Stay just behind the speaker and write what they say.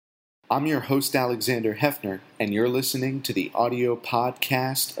I'm your host, Alexander Hefner, and you're listening to the audio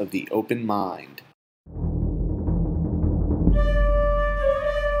podcast of The Open Mind.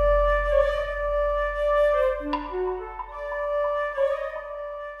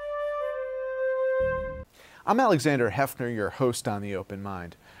 I'm Alexander Hefner, your host on The Open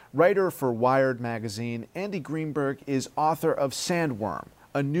Mind. Writer for Wired magazine, Andy Greenberg is author of Sandworm,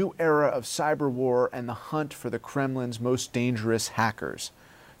 a new era of cyber war and the hunt for the Kremlin's most dangerous hackers.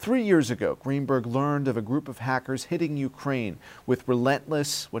 3 years ago, Greenberg learned of a group of hackers hitting Ukraine with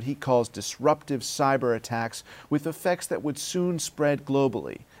relentless, what he calls disruptive cyber attacks with effects that would soon spread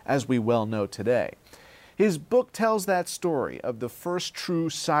globally, as we well know today. His book tells that story of the first true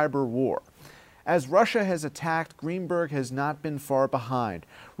cyber war. As Russia has attacked, Greenberg has not been far behind,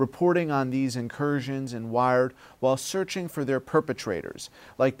 reporting on these incursions in Wired while searching for their perpetrators.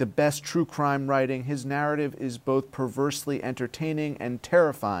 Like the best true crime writing, his narrative is both perversely entertaining and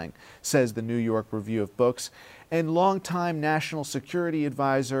terrifying, says the New York Review of Books. And longtime National Security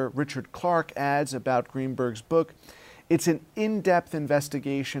Advisor Richard Clarke adds about Greenberg's book, it's an in-depth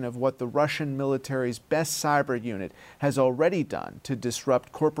investigation of what the Russian military's best cyber unit has already done to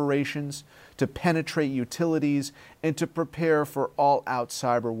disrupt corporations, to penetrate utilities, and to prepare for all-out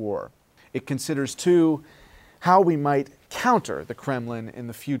cyber war. It considers, too, how we might counter the Kremlin in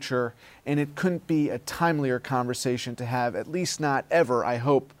the future, and it couldn't be a timelier conversation to have, at least not ever, I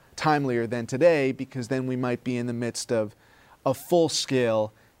hope, timelier than today, because then we might be in the midst of a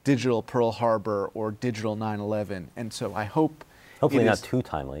full-scale digital Pearl Harbor or digital 9/11. And so I hope... Hopefully not too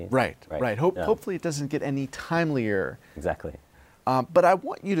timely. Right. Hopefully it doesn't get any timelier. Exactly. But I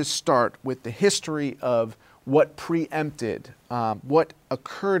want you to start with the history of what preempted, what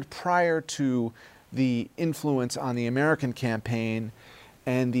occurred prior to the influence on the American campaign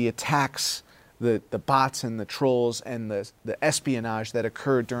and the attacks, the bots and the trolls and the espionage that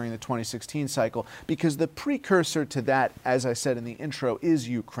occurred during the 2016 cycle, because the precursor to that, as I said in the intro, is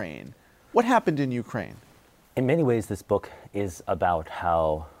Ukraine. What happened in Ukraine? In many ways, this book is about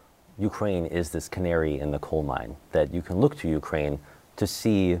how Ukraine is this canary in the coal mine, that you can look to Ukraine to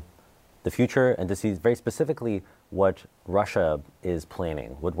see the future and to see very specifically what Russia is planning,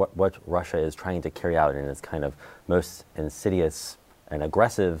 what Russia is trying to carry out in its kind of most insidious and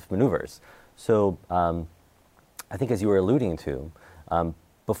aggressive maneuvers. So I think, as you were alluding to,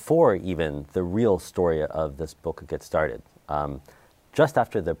 before even the real story of this book gets started, just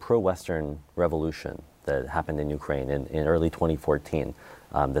after the pro-Western revolution that happened in Ukraine in early 2014,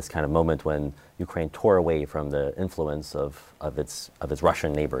 this kind of moment when Ukraine tore away from the influence of its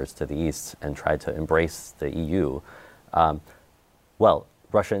Russian neighbors to the east and tried to embrace the EU,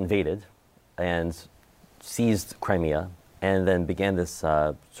 Russia invaded and seized Crimea, and then began this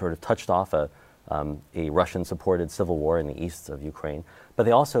sort of touched off a Russian-supported civil war in the east of Ukraine. But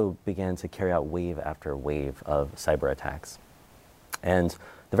they also began to carry out wave after wave of cyber attacks. And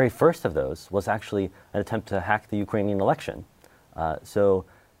the very first of those was actually an attempt to hack the Ukrainian election.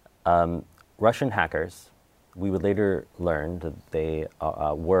 Russian hackers, we would later learn that they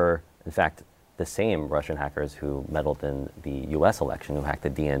were, in fact, the same Russian hackers who meddled in the U.S. election, who hacked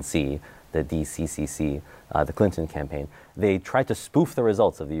the DNC, the DCCC, the Clinton campaign. They tried to spoof the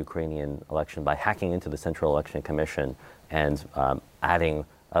results of the Ukrainian election by hacking into the Central Election Commission and adding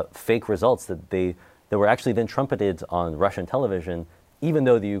fake results that were actually then trumpeted on Russian television, even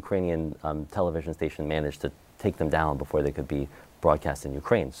though the Ukrainian television station managed to take them down before they could be broadcast in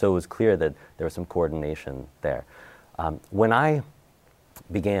Ukraine. So it was clear that there was some coordination there. When I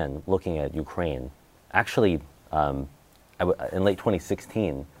began looking at Ukraine, actually in late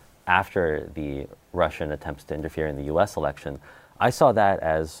 2016, after the Russian attempts to interfere in the U.S. election, I saw that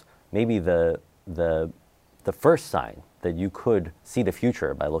as maybe the first sign that you could see the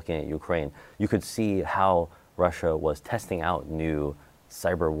future by looking at Ukraine. You could see how Russia was testing out new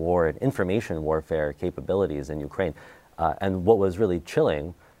cyber war and information warfare capabilities in Ukraine. And what was really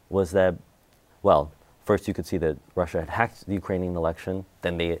chilling was that, first you could see that Russia had hacked the Ukrainian election.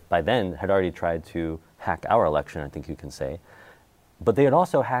 Then they, by then, had already tried to hack our election, I think you can say. But they had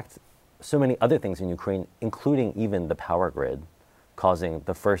also hacked so many other things in Ukraine, including even the power grid, causing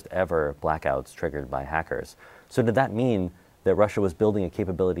the first ever blackouts triggered by hackers. So did that mean that Russia was building a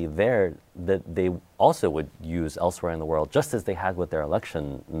capability there that they also would use elsewhere in the world, just as they had with their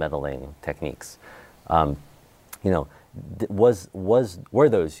election meddling techniques? Were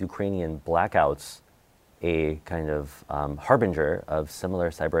those Ukrainian blackouts a kind of harbinger of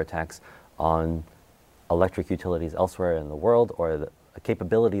similar cyber attacks on electric utilities elsewhere in the world, or a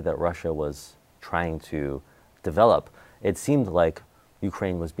capability that Russia was trying to develop? It seemed like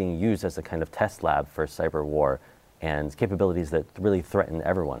Ukraine was being used as a kind of test lab for cyber war and capabilities that really threaten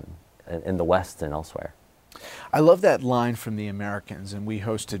everyone in the West and elsewhere. I love that line from The Americans, and we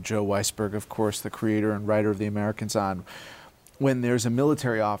hosted Joe Weisberg, of course, the creator and writer of The Americans, on when there's a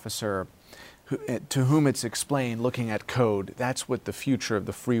military officer to whom it's explained, looking at code, that's what the future of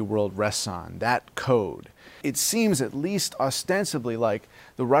the free world rests on, that code. It seems, at least ostensibly, like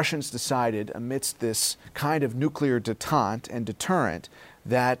the Russians decided, amidst this kind of nuclear detente and deterrent,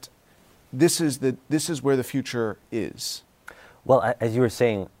 that this is where the future is. Well, as you were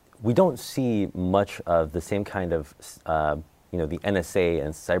saying, we don't see much of the same kind of, the NSA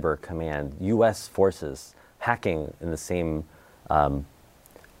and Cyber Command, U.S. forces hacking in the same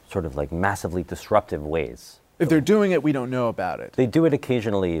sort of like massively disruptive ways. If they're doing it, we don't know about it. They do it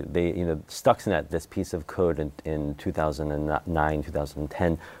occasionally. Stuxnet, this piece of code in 2009,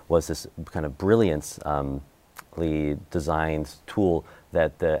 2010, was this kind of brilliantly designed tool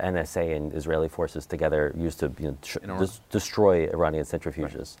that the NSA and Israeli forces together used to destroy Iranian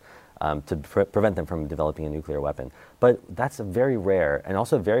centrifuges, to prevent them from developing a nuclear weapon. But that's a very rare and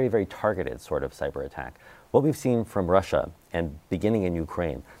also very, very targeted sort of cyber attack. What we've seen from Russia, and beginning in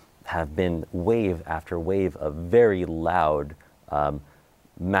Ukraine, have been wave after wave of very loud,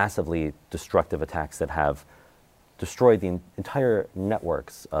 massively destructive attacks that have destroyed the entire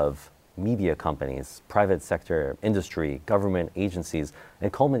networks of media companies, private sector, industry, government agencies,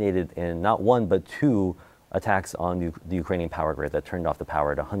 and culminated in not one but two attacks on the Ukrainian power grid that turned off the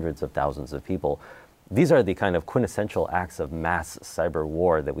power to hundreds of thousands of people. These are the kind of quintessential acts of mass cyber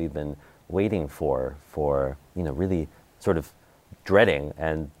war that we've been waiting for really sort of dreading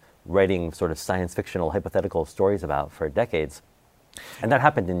and writing sort of science fictional hypothetical stories about for decades. And that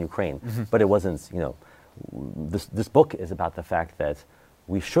happened in Ukraine, but it wasn't, this book is about the fact that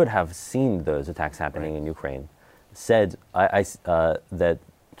we should have seen those attacks happening in Ukraine, that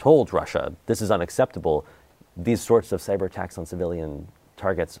told Russia, this is unacceptable. These sorts of cyber attacks on civilian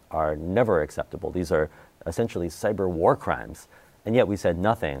targets are never acceptable. These are essentially cyber war crimes. And yet we said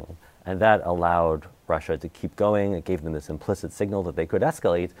nothing. And that allowed Russia to keep going. It gave them this implicit signal that they could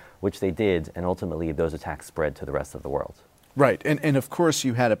escalate, which they did. And ultimately, those attacks spread to the rest of the world. Right. And of course,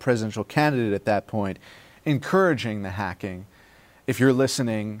 you had a presidential candidate at that point encouraging the hacking. If you're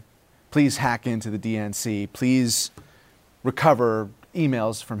listening, please hack into the DNC. Please recover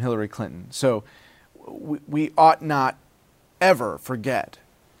emails from Hillary Clinton. So we ought not ever forget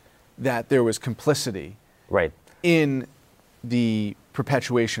that there was complicity in the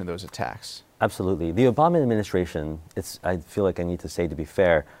perpetuation of those attacks. Absolutely. The Obama administration, I feel like I need to say, to be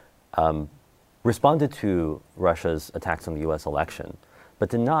fair, responded to Russia's attacks on the U.S. election, but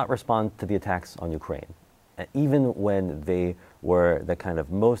did not respond to the attacks on Ukraine. Even when they were the kind of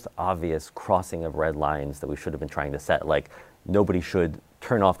most obvious crossing of red lines that we should have been trying to set, like nobody should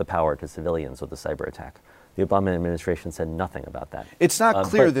turn off the power to civilians with a cyber attack. The Obama administration said nothing about that. It's not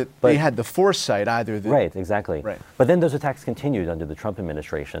clear that they had the foresight either. Right, exactly. Right. But then those attacks continued under the Trump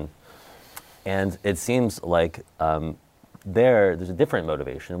administration. And it seems like there's a different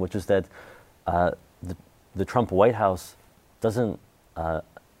motivation, which is that the Trump White House doesn't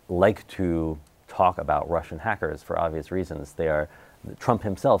like to talk about Russian hackers for obvious reasons. Trump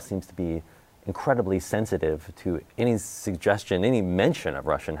himself seems to be incredibly sensitive to any suggestion, any mention of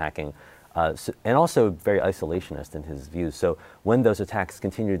Russian hacking, and also very isolationist in his views. So when those attacks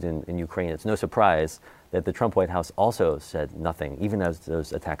continued in Ukraine, it's no surprise that the Trump White House also said nothing, even as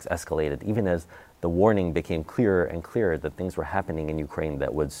those attacks escalated, even as the warning became clearer and clearer that things were happening in Ukraine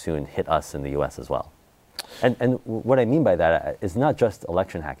that would soon hit us in the U.S. as well. And what I mean by that is not just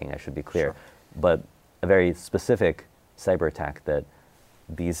election hacking, I should be clear, but a very specific cyber attack that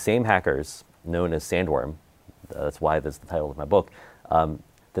these same hackers, known as Sandworm, that's why that's the title of my book,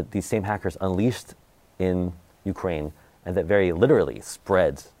 that these same hackers unleashed in Ukraine, and that very literally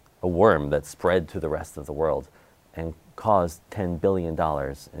spread a worm that spread to the rest of the world and caused $10 billion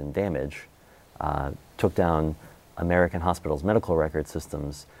in damage, took down American hospitals' medical record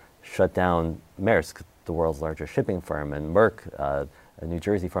systems, shut down Maersk, the world's largest shipping firm, and Merck, a New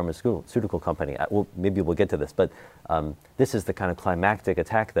Jersey pharmaceutical company. Maybe we'll get to this, but this is the kind of climactic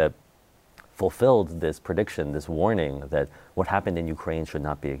attack that fulfilled this prediction, this warning that what happened in Ukraine should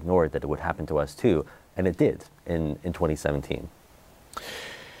not be ignored, that it would happen to us too, and it did in 2017.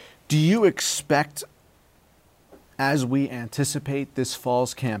 Do you expect, as we anticipate this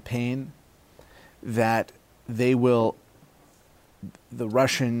fall's campaign, that the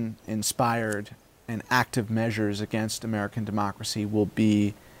Russian-inspired and active measures against American democracy will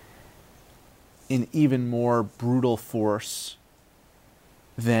be in even more brutal force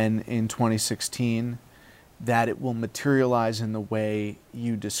than in 2016, that it will materialize in the way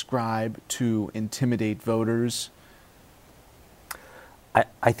you describe to intimidate voters?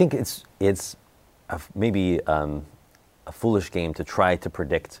 I think it's maybe a foolish game to try to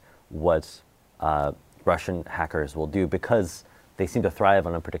predict what Russian hackers will do, because they seem to thrive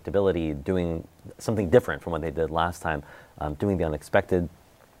on unpredictability, doing something different from what they did last time, doing the unexpected.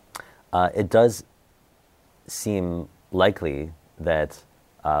 It does seem likely that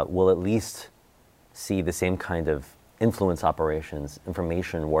we'll at least see the same kind of influence operations,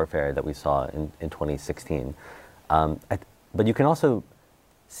 information warfare that we saw in 2016. But you can also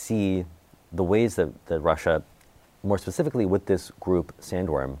see the ways that Russia, more specifically with this group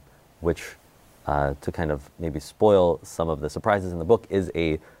Sandworm, which to kind of maybe spoil some of the surprises in the book, is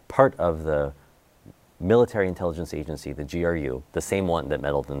a part of the military intelligence agency, the GRU, the same one that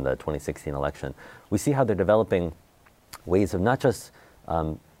meddled in the 2016 election. We see how they're developing ways of not just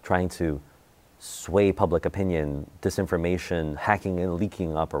trying to sway public opinion, disinformation, hacking and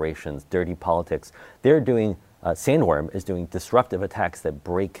leaking operations, dirty politics. They're doing, Sandworm is doing disruptive attacks that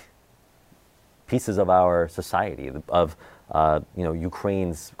break pieces of our society, of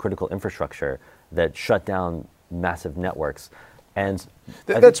Ukraine's critical infrastructure, that shut down massive networks. And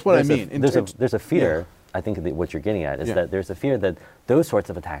that's what I mean. There's a fear, I think that what you're getting at is that there's a fear that those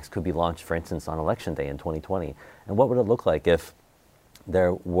sorts of attacks could be launched, for instance, on Election Day in 2020. And what would it look like if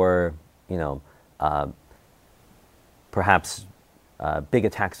there were, perhaps big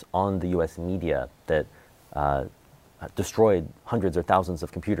attacks on the U.S. media that destroyed hundreds or thousands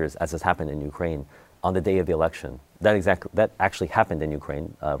of computers, as has happened in Ukraine on the day of the election? That actually happened in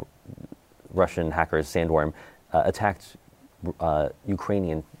Ukraine. Russian hackers, Sandworm, attacked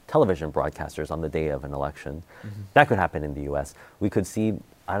Ukrainian television broadcasters on the day of an election. Mm-hmm. That could happen in the U.S. We could see,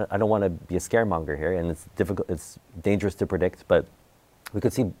 I don't want to be a scaremonger here, and it's difficult, it's dangerous to predict, but we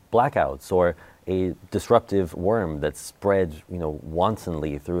could see blackouts or a disruptive worm that spread,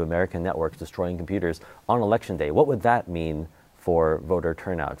 wantonly through American networks, destroying computers on election day. What would that mean for voter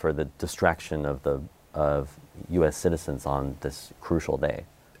turnout, for the distraction of U.S. citizens on this crucial day?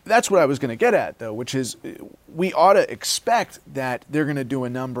 That's what I was going to get at, though, which is we ought to expect that they're going to do a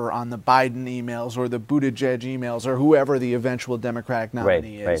number on the Biden emails or the Buttigieg emails or whoever the eventual Democratic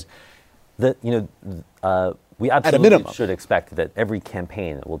nominee is. We absolutely should expect that every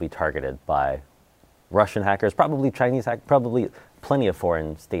campaign will be targeted by Russian hackers, probably Chinese hackers, probably plenty of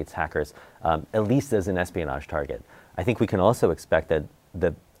foreign states hackers, at least as an espionage target. I think we can also expect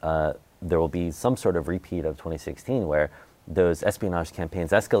that there will be some sort of repeat of 2016 where those espionage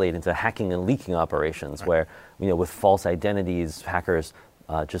campaigns escalate into hacking and leaking operations, where, with false identities, hackers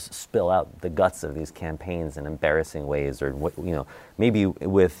just spill out the guts of these campaigns in embarrassing ways, or maybe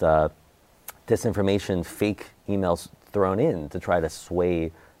with disinformation, fake emails thrown in to try to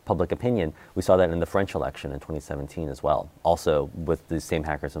sway public opinion. We saw that in the French election in 2017 as well, also with the same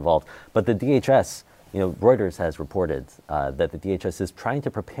hackers involved. But the DHS, Reuters has reported that the DHS is trying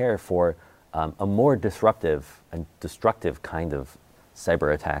to prepare for a more disruptive and destructive kind of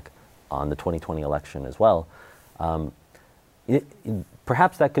cyber attack on the 2020 election as well.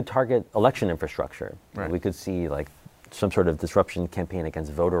 Perhaps that could target election infrastructure. Right. We could see some sort of disruption campaign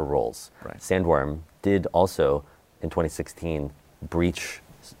against voter rolls. Right. Sandworm did also, in 2016, breach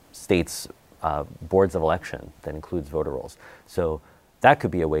states' boards of election that includes voter rolls. So that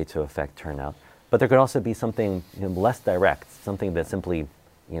could be a way to affect turnout. But there could also be something less direct, something that simply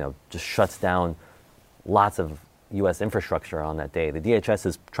just shuts down lots of U.S. infrastructure on that day. The DHS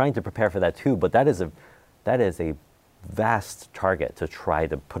is trying to prepare for that too, but that is a vast target to try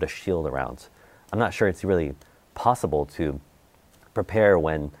to put a shield around. I'm not sure it's really possible to prepare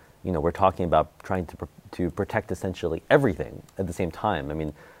when we're talking about trying to protect essentially everything at the same time. I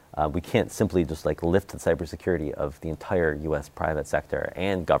mean, we can't simply just lift the cybersecurity of the entire U.S. private sector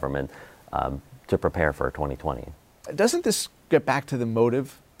and government to prepare for 2020. Doesn't this get back to the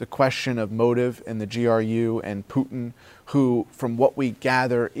motive, the question of motive in the GRU and Putin, who, from what we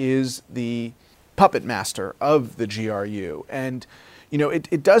gather, is the puppet master of the GRU? And,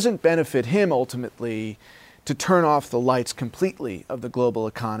 it doesn't benefit him ultimately to turn off the lights completely of the global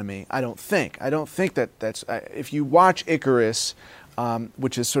economy, I don't think. I don't think that's... if you watch Icarus,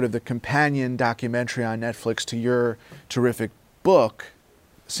 which is sort of the companion documentary on Netflix to your terrific book,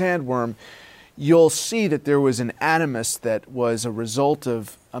 Sandworm, you'll see that there was an animus that was a result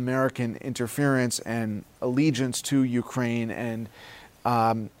of American interference and allegiance to Ukraine, and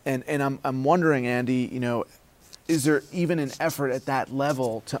I'm wondering, Andy, is there even an effort at that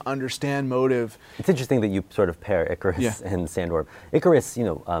level to understand motive? It's interesting that you sort of pair Icarus and Sandworm. Icarus,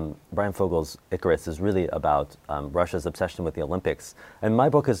 Brian Fogel's Icarus is really about Russia's obsession with the Olympics, and my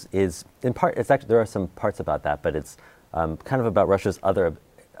book is in part. It's actually, there are some parts about that, but it's kind of about Russia's other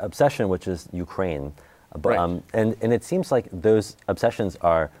obsession, which is Ukraine. But, and it seems like those obsessions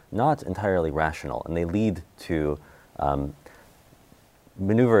are not entirely rational, and they lead to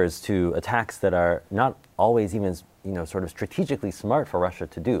maneuvers, to attacks that are not always even sort of strategically smart for Russia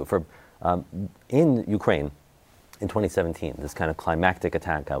to do. In Ukraine in 2017, this kind of climactic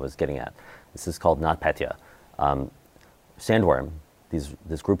attack I was getting at, this is called NotPetya. Sandworm,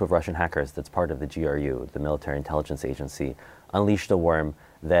 this group of Russian hackers that's part of the GRU, the military intelligence agency, unleashed a worm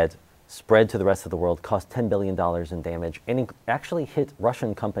that spread to the rest of the world, cost $10 billion in damage, and actually hit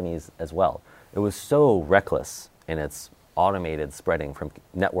Russian companies as well. It was so reckless in its automated spreading from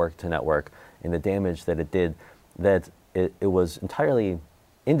network to network and the damage that it did that it was entirely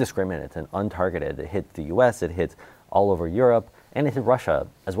indiscriminate and untargeted. It hit the US, it hit all over Europe, and it hit Russia,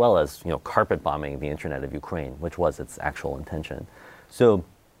 as well as carpet bombing the internet of Ukraine, which was its actual intention. So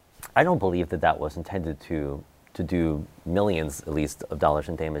I don't believe that was intended to do millions, at least, of dollars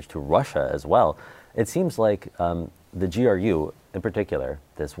in damage to Russia as well. It seems like the GRU, in particular,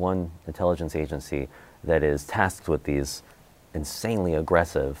 this one intelligence agency that is tasked with these insanely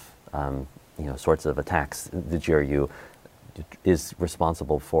aggressive, sorts of attacks, the GRU is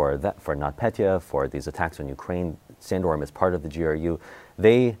responsible for that, for NotPetya, for these attacks on Ukraine. Sandworm is part of the GRU.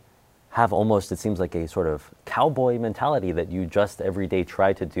 They have almost, it seems like, a sort of cowboy mentality that you just every day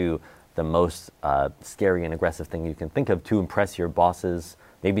try to do the most scary and aggressive thing you can think of to impress your bosses,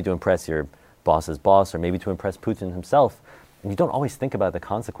 maybe to impress your boss's boss, or maybe to impress Putin himself. And you don't always think about the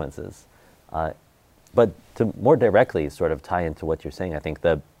consequences. But to more directly sort of tie into what you're saying, I think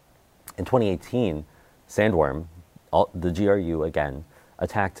in 2018, Sandworm, the GRU again,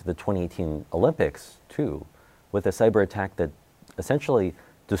 attacked the 2018 Olympics too, with a cyber attack that essentially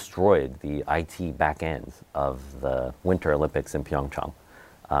destroyed the IT back end of the Winter Olympics in Pyeongchang.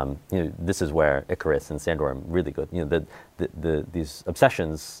 This is where Icarus and Sandworm really go. These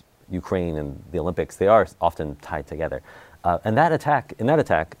obsessions, Ukraine and the Olympics, they are often tied together. In that attack,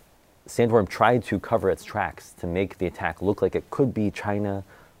 Sandworm tried to cover its tracks to make the attack look like it could be China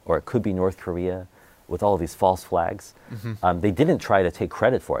or it could be North Korea, with all of these false flags. Mm-hmm. They didn't try to take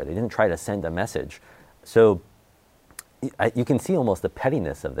credit for it. They didn't try to send a message. So you can see almost the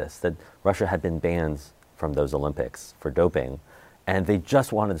pettiness of this, that Russia had been banned from those Olympics for doping, and they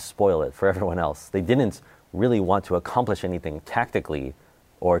just wanted to spoil it for everyone else. They didn't really want to accomplish anything tactically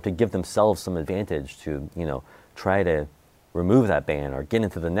or to give themselves some advantage to, try to remove that ban or get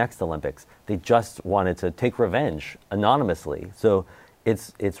into the next Olympics. They just wanted to take revenge anonymously. So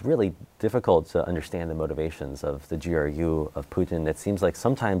it's really difficult to understand the motivations of the GRU, of Putin. It seems like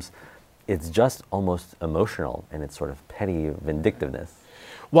sometimes it's just almost emotional in its sort of petty vindictiveness.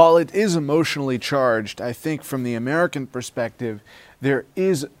 While it is emotionally charged, I think from the American perspective, there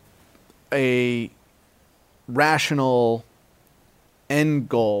is a rational end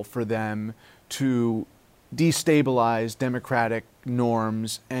goal for them to destabilize democratic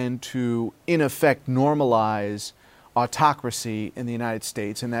norms and to, in effect, normalize autocracy in the United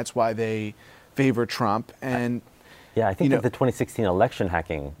States, and that's why they favor Trump. And I think that the 2016 election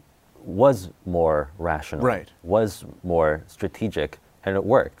hacking was more rational, right, was more strategic, and it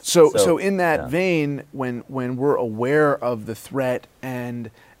worked. So in that vein, when we're aware of the threat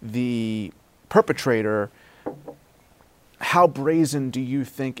and the perpetrator, how brazen do you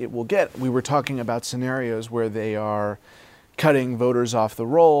think it will get? We were talking about scenarios where they are cutting voters off the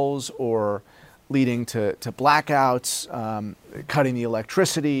rolls or leading to blackouts, cutting the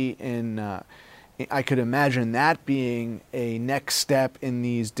electricity. I could imagine that being a next step in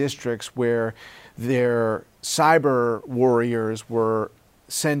these districts where their cyber warriors were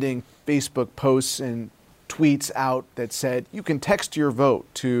sending Facebook posts and tweets out that said, you can text your vote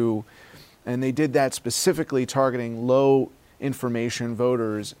to, and they did that specifically targeting low information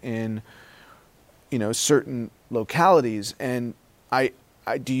voters in, certain localities. And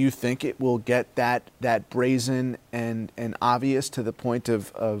do you think it will get that brazen and obvious to the point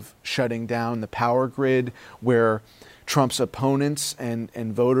of shutting down the power grid, where Trump's opponents and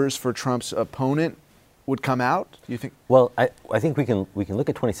voters for Trump's opponent would come out? Do you think? Well, I think we can look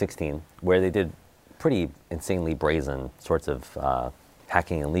at 2016, where they did pretty insanely brazen sorts of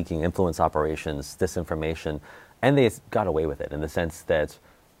hacking and leaking, influence operations, disinformation, and they got away with it in the sense that,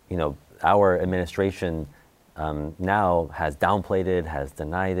 our administration now has downplayed it, has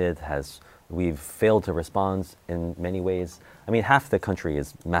denied it, we've failed to respond in many ways. I mean, half the country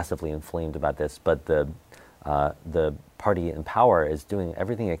is massively inflamed about this, but the party in power is doing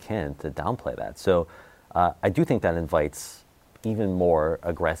everything it can to downplay that. So I do think that invites even more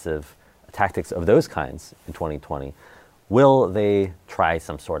aggressive tactics of those kinds in 2020. Will they try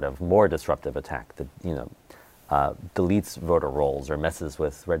some sort of more disruptive attack? deletes voter rolls or messes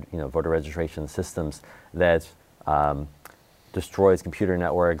with voter registration systems, that destroys computer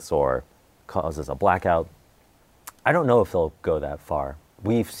networks or causes a blackout. I don't know if they'll go that far.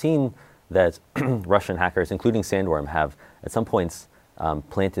 We've seen that Russian hackers, including Sandworm, have at some points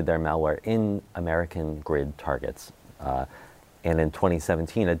planted their malware in American grid targets. And in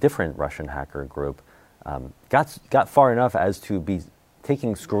 2017, a different Russian hacker group got far enough as to be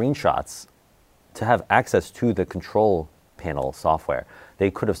taking screenshots to have access to the control panel software. They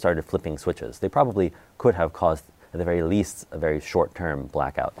could have started flipping switches. They probably could have caused, at the very least, a very short-term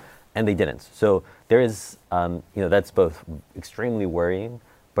blackout, and they didn't. So there is, that's both extremely worrying,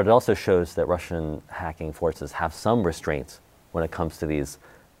 but it also shows that Russian hacking forces have some restraints when it comes to these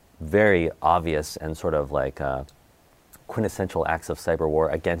very obvious and sort of like quintessential acts of cyber war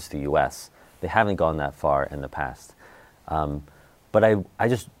against the U.S. They haven't gone that far in the past. But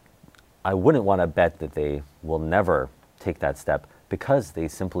I wouldn't want to bet that they will never take that step, because they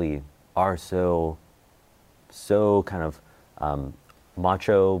simply are so kind of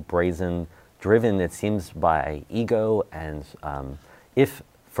macho, brazen, driven, it seems, by ego. And if,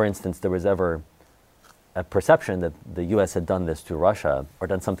 for instance, there was ever a perception that the U.S. had done this to Russia or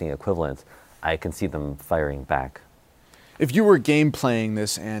done something equivalent, I can see them firing back. If you were game playing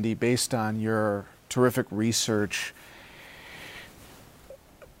this, Andy, based on your terrific research,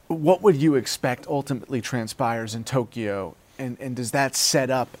 what would you expect ultimately transpires in Tokyo? And does that set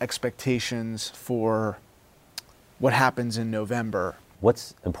up expectations for what happens in November?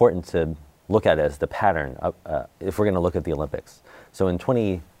 What's important to look at is the pattern if we're going to look at the Olympics. So in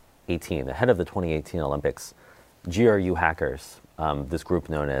 2018, ahead of the 2018 Olympics, GRU hackers, this group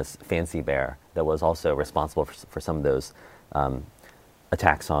known as Fancy Bear, that was also responsible for some of those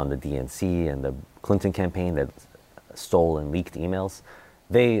attacks on the DNC and the Clinton campaign that stole and leaked emails.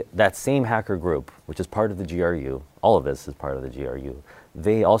 That same hacker group, which is part of the GRU, all of this is part of the GRU,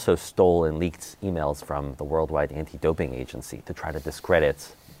 they also stole and leaked emails from the Worldwide Anti-Doping Agency to try to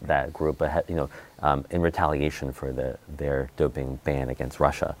discredit that group in retaliation for their doping ban against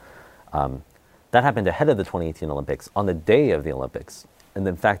Russia. That happened ahead of the 2018 Olympics, on the day of the Olympics. And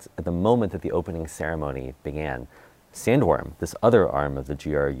in fact, at the moment that the opening ceremony began, Sandworm, this other arm of the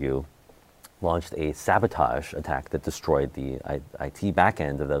GRU, launched a sabotage attack that destroyed the IT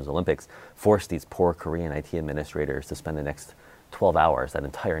backend of those Olympics, forced these poor Korean IT administrators to spend the next 12 hours, that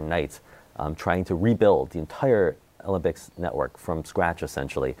entire night, trying to rebuild the entire Olympics network from scratch,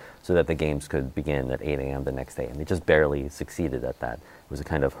 essentially, so that the games could begin at 8 a.m. the next day. And they just barely succeeded at that. It was a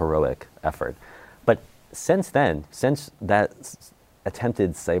kind of heroic effort. But since then, since that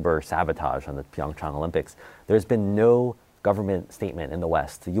attempted cyber sabotage on the Pyeongchang Olympics, there's been no government statement in the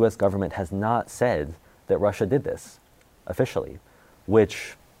West. The U.S. government has not said that Russia did this officially,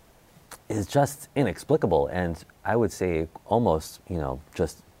 which is just inexplicable, and I would say almost,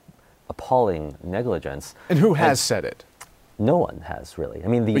 just appalling negligence. And who has said it? No one has, really. I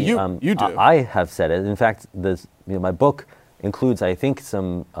mean, but you do. I have said it. In fact, my book includes, I think,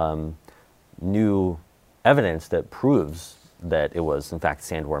 some new evidence that proves that it was, in fact,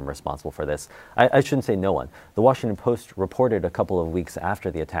 Sandworm responsible for this. I shouldn't say no one. The Washington Post reported a couple of weeks after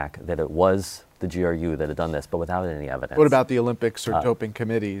the attack that it was the GRU that had done this, but without any evidence. What about the Olympics or doping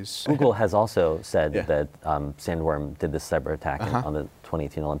committees? Google has also said that Sandworm did this cyber attack on the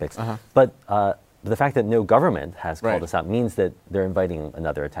 2018 Olympics. But the fact that no government has called this out means that they're inviting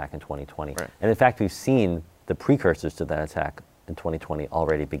another attack in 2020. Right. And in fact, we've seen the precursors to that attack in 2020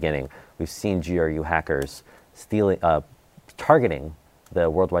 already beginning. We've seen GRU hackers targeting the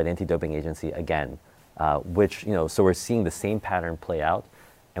Worldwide Anti-Doping Agency again, which, so we're seeing the same pattern play out,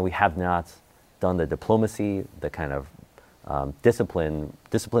 and we have not done the diplomacy, the kind of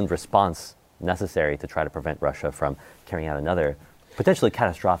disciplined response necessary to try to prevent Russia from carrying out another potentially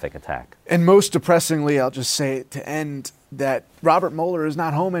catastrophic attack. And most depressingly, I'll just say to end, that Robert Mueller is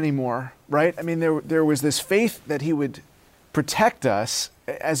not home anymore, right? I mean, there was this faith that he would protect us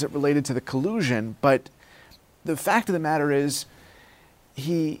as it related to the collusion, but the fact of the matter is,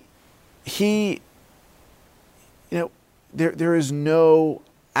 there is no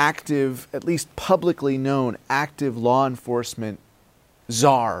active, at least publicly known, active law enforcement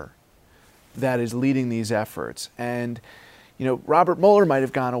czar that is leading these efforts. And, Robert Mueller might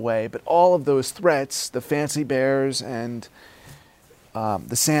have gone away, but all of those threats, the Fancy Bears and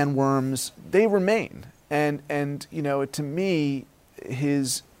the Sandworms, they remain. And to me,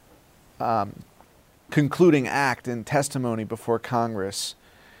 his concluding act and testimony before Congress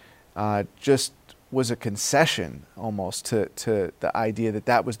just was a concession almost to the idea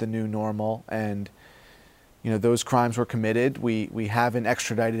that was the new normal, and those crimes were committed. We haven't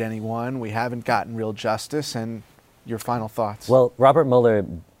extradited anyone. We haven't gotten real justice. And your final thoughts? Well, Robert Mueller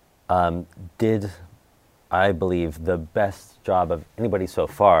did, I believe, the best job of anybody so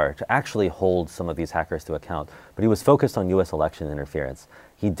far to actually hold some of these hackers to account. But he was focused on U.S. election interference.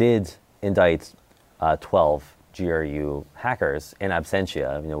 He did indict 12 GRU hackers in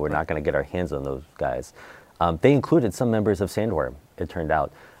absentia. We're not going to get our hands on those guys. They included some members of Sandworm, it turned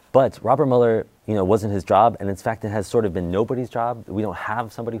out. But Robert Mueller, wasn't his job, and in fact, it has sort of been nobody's job. We don't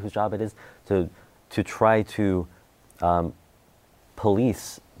have somebody whose job it is to try to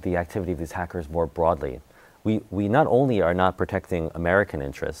police the activity of these hackers more broadly. We not only are not protecting American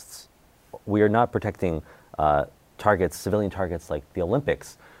interests, we are not protecting targets, civilian targets like the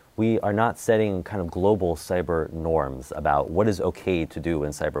Olympics. We are not setting kind of global cyber norms about what is okay to do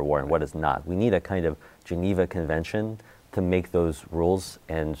in cyber war and what is not. We need a kind of Geneva Convention to make those rules,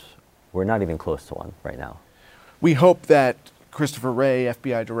 and we're not even close to one right now. We hope that Christopher Wray,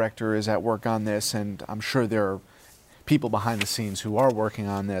 FBI director, is at work on this, and I'm sure there are people behind the scenes who are working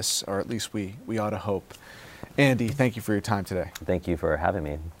on this, or at least we ought to hope. Andy, thank you for your time today. Thank you for having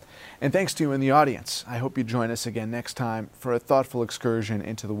me. And thanks to you in the audience. I hope you join us again next time for a thoughtful excursion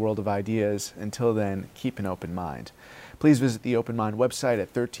into the world of ideas. Until then, keep an open mind. Please visit the Open Mind website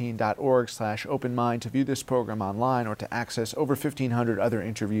at 13.org/openmind to view this program online or to access over 1,500 other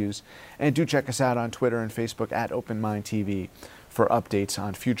interviews. And do check us out on Twitter and Facebook at OpenMindTV for updates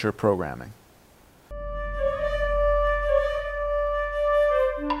on future programming.